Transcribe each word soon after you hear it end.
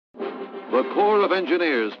The Corps of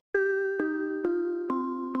Engineers.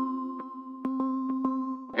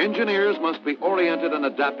 Engineers must be oriented and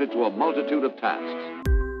adapted to a multitude of tasks.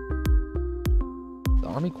 The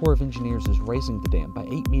Army Corps of Engineers is raising the dam by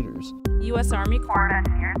 8 meters. U.S. Army Corps of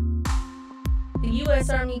Engineers. The U.S.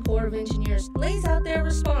 Army Corps of Engineers lays out their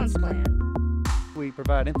response plan. We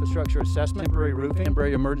provide infrastructure assessment, temporary roofing,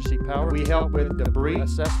 temporary emergency power. We help with debris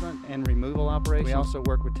assessment and removal operations. We also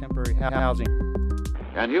work with temporary housing.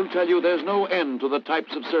 And he'll tell you there's no end to the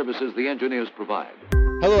types of services the engineers provide.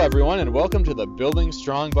 Hello, everyone, and welcome to the Building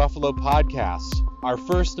Strong Buffalo podcast, our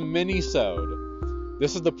first minisode.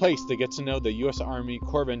 This is the place to get to know the U.S. Army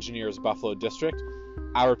Corps of Engineers Buffalo District,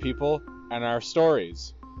 our people, and our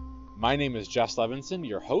stories. My name is Jess Levenson,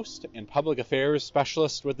 your host and public affairs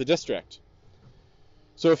specialist with the district.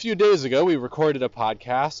 So a few days ago, we recorded a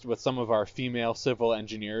podcast with some of our female civil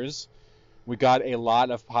engineers. We got a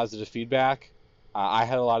lot of positive feedback. I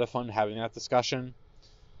had a lot of fun having that discussion.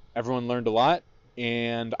 Everyone learned a lot,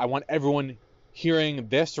 and I want everyone hearing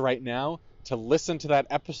this right now to listen to that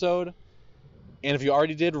episode. And if you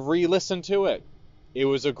already did, re-listen to it. It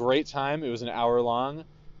was a great time. It was an hour long,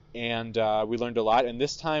 and we learned a lot. And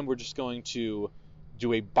this time, we're just going to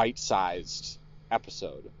do a bite-sized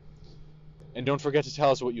episode. And don't forget to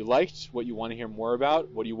tell us what you liked, what you want to hear more about,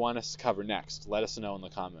 what you want us to cover next. Let us know in the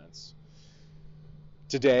comments.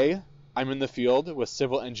 Today, I'm in the field with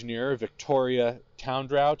civil engineer Victoria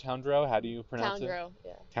Towndrow. Towndrow, how do you pronounce Towndrow, it?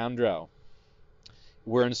 yeah. Towndrow.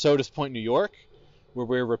 We're in Sodas Point, New York, where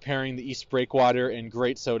we're repairing the East Breakwater in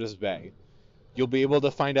Great Sodas Bay. You'll be able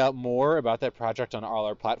to find out more about that project on all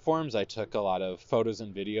our platforms. I took a lot of photos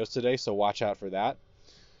and videos today, so watch out for that.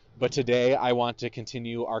 But today, I want to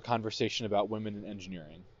continue our conversation about women in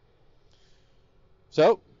engineering.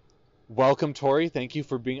 So, welcome, Tori. Thank you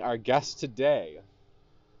for being our guest today.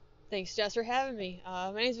 Thanks, Jess, for having me.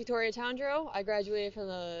 My name is Victoria Towndrow. I graduated from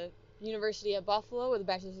the University of Buffalo with a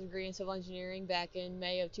bachelor's degree in civil engineering back in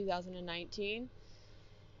May of 2019.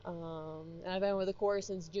 And I've been with the Corps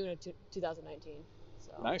since June of 2019.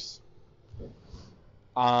 So. Nice.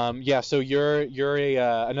 So you're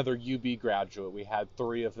another UB graduate. We had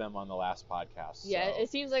 3 of them on the last podcast. Yeah, so. it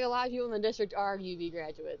seems like a lot of people in the district are UB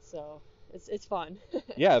graduates, so it's fun.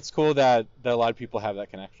 Yeah, it's cool that a lot of people have that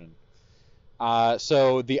connection.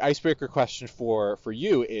 So the icebreaker question for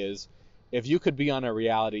you is, if you could be on a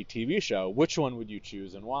reality TV show, which one would you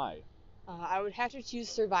choose and why? I would have to choose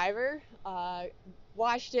Survivor.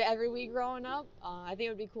 Watched it every week growing up. I think it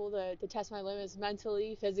would be cool to test my limits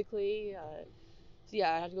mentally, physically. So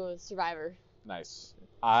yeah, I'd have to go with Survivor. Nice.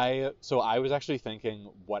 I was actually thinking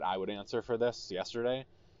what I would answer for this yesterday,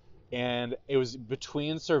 and it was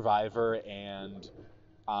between Survivor and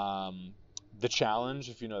The Challenge,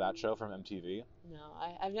 if you know that show from MTV. No,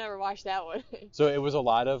 I've never watched that one. So it was a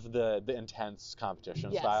lot of the intense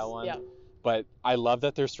competition style one. Yeah. But I love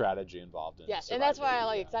that there's strategy involved in it. Yes, and that's why I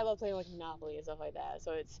like it, because I love playing like Monopoly and stuff like that.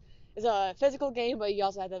 So it's a physical game, but you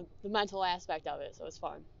also have the mental aspect of it, so it's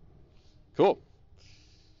fun. Cool.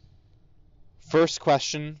 First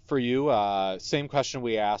question for you, same question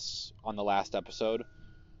we asked on the last episode.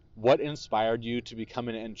 What inspired you to become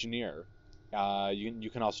an engineer? You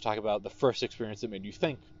can also talk about the first experience that made you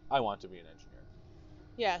think, I want to be an engineer.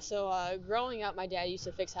 Yeah, so growing up, my dad used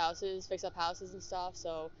to fix up houses and stuff,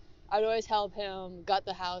 so I'd always help him gut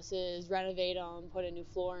the houses, renovate them, put in new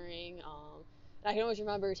flooring. And I can always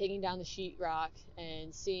remember taking down the sheetrock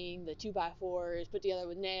and seeing the 2x4s put together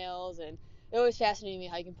with nails, and it always fascinated me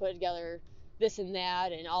how you can put together this and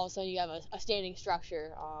that, and all of a sudden you have a standing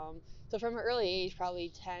structure. So from an early age,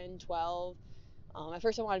 probably 10, 12, at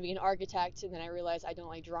first I wanted to be an architect, and then I realized I don't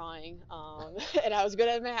like drawing, and I was good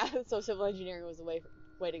at math, so civil engineering was the way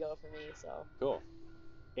to go for me. So cool.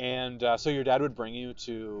 And so your dad would bring you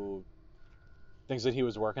to things that he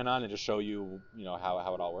was working on and just show you,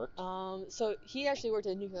 how it all worked? So he actually worked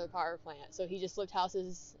at a nuclear power plant, so he just flipped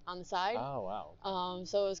houses on the side. Oh, wow.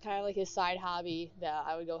 So it was kind of like his side hobby that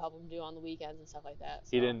I would go help him do on the weekends and stuff like that. So.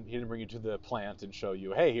 He didn't bring you to the plant and show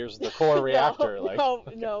you, hey, here's the core reactor.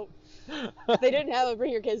 No. They didn't have a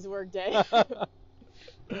bring your kids to work day.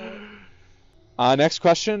 Next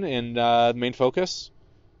question and main focus.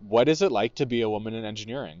 What is it like to be a woman in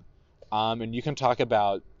engineering? And you can talk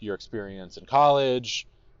about your experience in college,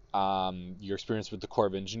 your experience with the Corps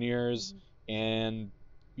of Engineers, and,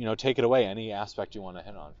 take it away, any aspect you want to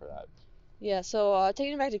hit on for that. Yeah, so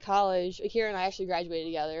taking it back to college, Akira and I actually graduated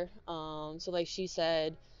together. So like she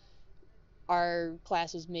said, our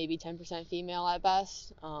class was maybe 10% female at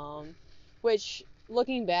best, which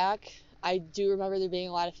looking back, I do remember there being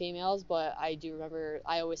a lot of females, but I do remember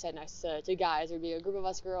I always sat next to guys. There'd be a group of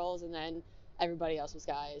us girls, and then everybody else was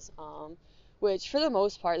guys. Which for the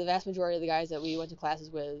most part, the vast majority of the guys that we went to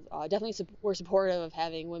classes with definitely were supportive of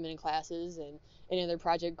having women in classes and in their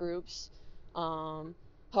project groups.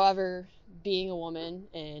 However, being a woman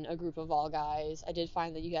in a group of all guys, I did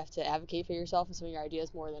find that you have to advocate for yourself and some of your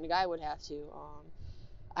ideas more than a guy would have to.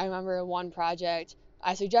 I remember in one project,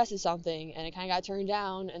 I suggested something and it kind of got turned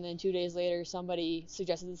down, and then 2 days later somebody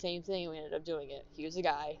suggested the same thing and we ended up doing it. He was a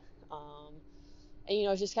guy. And you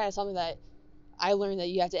know, it's just kind of something that I learned, that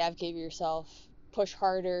you have to advocate for yourself, push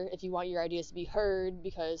harder if you want your ideas to be heard,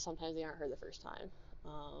 because sometimes they aren't heard the first time.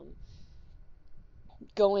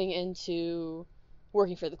 Going into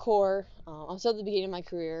working for the Corps, I'm still at the beginning of my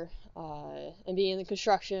career, and being in the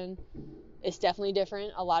construction, it's definitely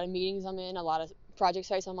different. A lot of meetings I'm in, a lot of project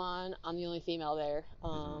sites I'm on, I'm the only female there,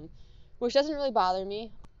 which doesn't really bother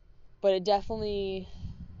me, but it definitely,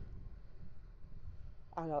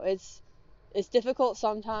 I don't know, it's difficult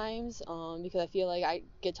sometimes, because I feel like I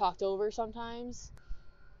get talked over sometimes.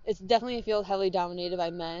 It's definitely a field heavily dominated by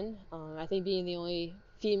men. I think being the only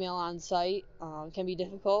female on site can be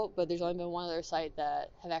difficult, but there's only been one other site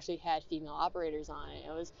that have actually had female operators on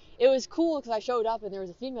it. It was cool because I showed up and there was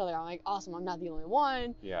a female there. I'm like, awesome, I'm not the only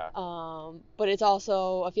one. Yeah. But it's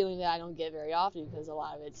also a feeling that I don't get very often, because a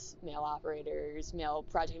lot of it's male operators, male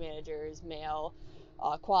project managers, male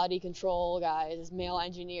quality control guys, male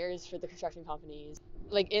engineers for the construction companies.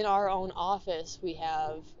 Like in our own office, we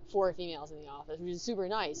have 4 females in the office, which is super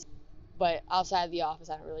nice. But outside of the office,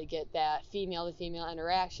 I don't really get that female to female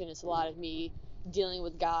interaction. It's a lot of me dealing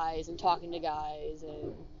with guys and talking to guys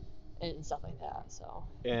and stuff like that. So.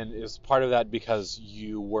 And is part of that because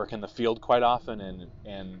you work in the field quite often,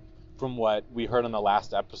 and from what we heard on the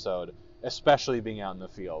last episode, especially being out in the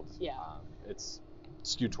field, yeah, it's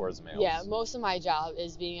skewed towards males. Yeah, most of my job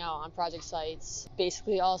is being out on project sites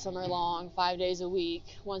basically all summer long, 5 days a week.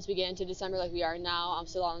 Once we get into December like we are now, I'm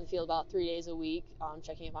still out in the field about 3 days a week,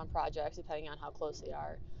 checking up on projects depending on how close they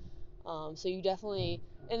are. So you definitely,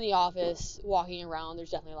 in the office, walking around, there's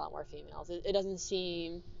definitely a lot more females. It doesn't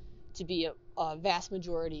seem to be a vast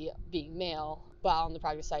majority being male, but on the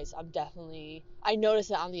project sites, I notice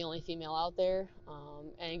that I'm the only female out there,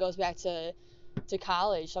 and it goes back to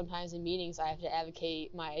college. Sometimes in meetings I have to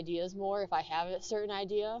advocate my ideas more if I have a certain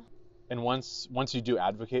idea. And once you do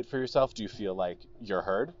advocate for yourself, do you feel like you're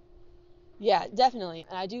heard? Yeah, definitely.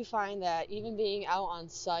 And I do find that even being out on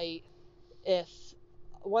site, if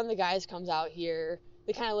one of the guys comes out here,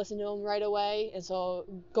 they kind of listen to him right away. And so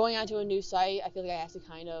going onto a new site, I feel like I have to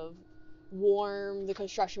kind of warm the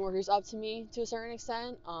construction workers up to me to a certain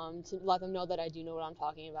extent, to let them know that I do know what I'm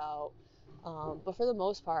talking about. But for the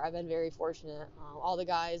most part, I've been very fortunate. All the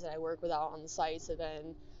guys that I work with out on the sites have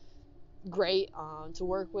been great to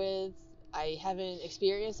work with. I haven't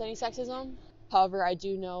experienced any sexism. However, I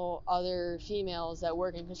do know other females that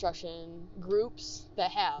work in construction groups that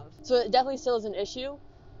have. So it definitely still is an issue.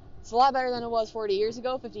 It's a lot better than it was 40 years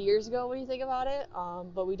ago, 50 years ago when you think about it.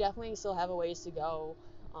 But we definitely still have a ways to go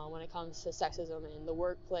when it comes to sexism in the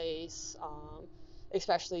workplace,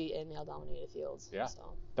 especially in male-dominated fields. Yeah.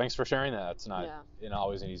 So. Thanks for sharing that. It's not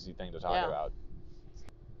always an easy thing to talk about.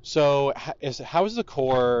 So how has the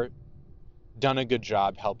Corps done a good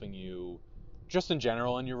job helping you, just in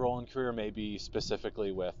general in your role and career, maybe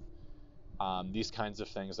specifically with these kinds of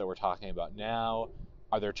things that we're talking about now?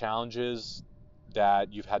 Are there challenges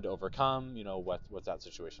that you've had to overcome? You know, what's that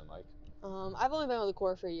situation like? I've only been with the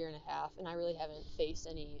Corps for 1.5 years, and I really haven't faced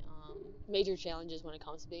any major challenges when it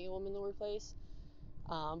comes to being a woman in the workplace.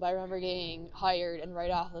 But I remember getting hired, and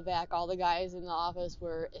right off the back, all the guys in the office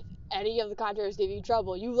were, if any of the contractors give you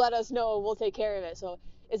trouble, you let us know, we'll take care of it. So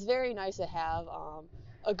it's very nice to have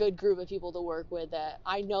a good group of people to work with that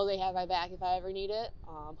I know they have my back if I ever need it.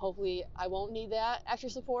 Hopefully I won't need that extra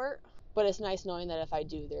support, but it's nice knowing that if I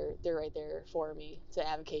do, they're right there for me, to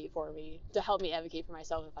advocate for me, to help me advocate for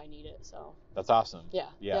myself if I need it. So that's awesome. Yeah,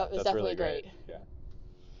 that's definitely really great. great. Yeah.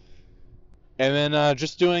 And then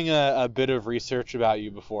just doing a bit of research about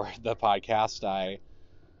you before the podcast, I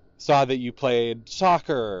saw that you played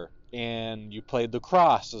soccer and you played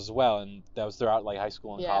lacrosse as well, and that was throughout like high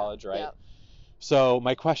school and college, right? Yeah. So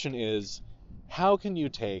my question is, how can you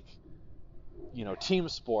take, team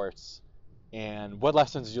sports, and what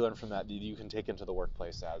lessons did you learn from that you can take into the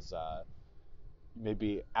workplace as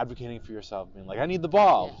maybe advocating for yourself, being like, I need the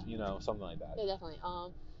ball, something like that? Yeah, definitely.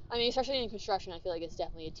 I mean, especially in construction, I feel like it's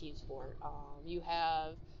definitely a team sport. You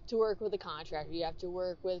have to work with the contractor, you have to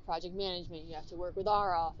work with project management, you have to work with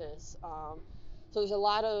our office. So there's a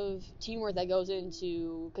lot of teamwork that goes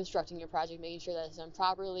into constructing your project, making sure that it's done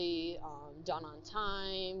properly, done on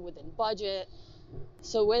time, within budget.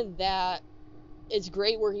 So with that, it's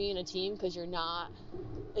great working in a team because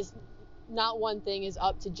it's not one thing is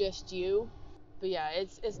up to just you. But yeah,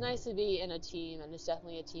 it's nice to be in a team, and it's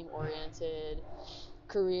definitely a team-oriented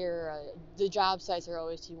career. The job sites are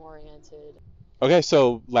always team-oriented. Okay,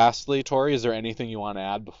 so lastly, Tori, is there anything you want to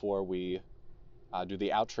add before we do the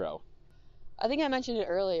outro? I think I mentioned it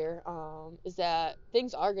earlier, is that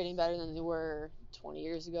things are getting better than they were 20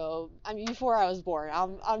 years ago. I mean, before I was born.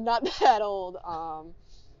 I'm not that old.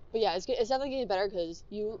 But yeah, it's definitely getting better because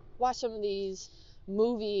you watch some of these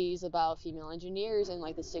movies about female engineers in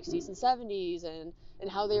like the 60s and 70s and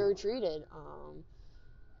how they were treated.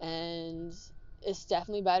 And it's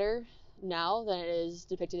definitely better now than it is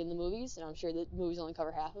depicted in the movies, and I'm sure the movies only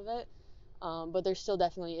cover half of it. But there still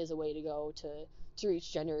definitely is a way to go to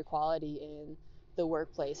reach gender equality in the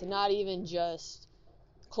workplace, and not even just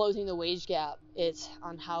closing the wage gap. It's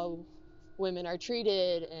on how women are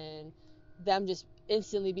treated and them just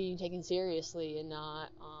instantly being taken seriously and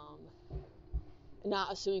not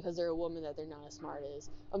assuming because they're a woman that they're not as smart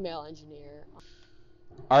as a male engineer.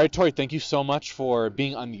 All right, Tori, thank you so much for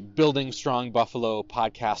being on the Building Strong Buffalo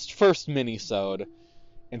podcast first minisode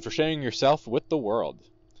and for sharing yourself with the world.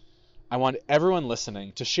 I want everyone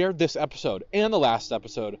listening to share this episode and the last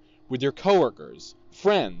episode with your coworkers,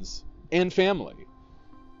 friends, and family.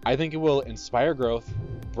 I think it will inspire growth,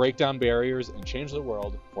 break down barriers, and change the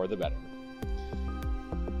world for the better.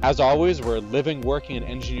 As always, we're living, working, and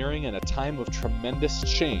engineering in a time of tremendous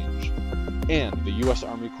change, and the U.S.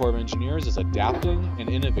 Army Corps of Engineers is adapting and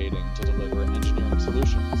innovating to deliver engineering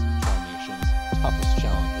solutions to our nation's toughest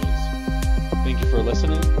challenges. Thank you for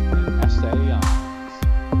listening, and essay on.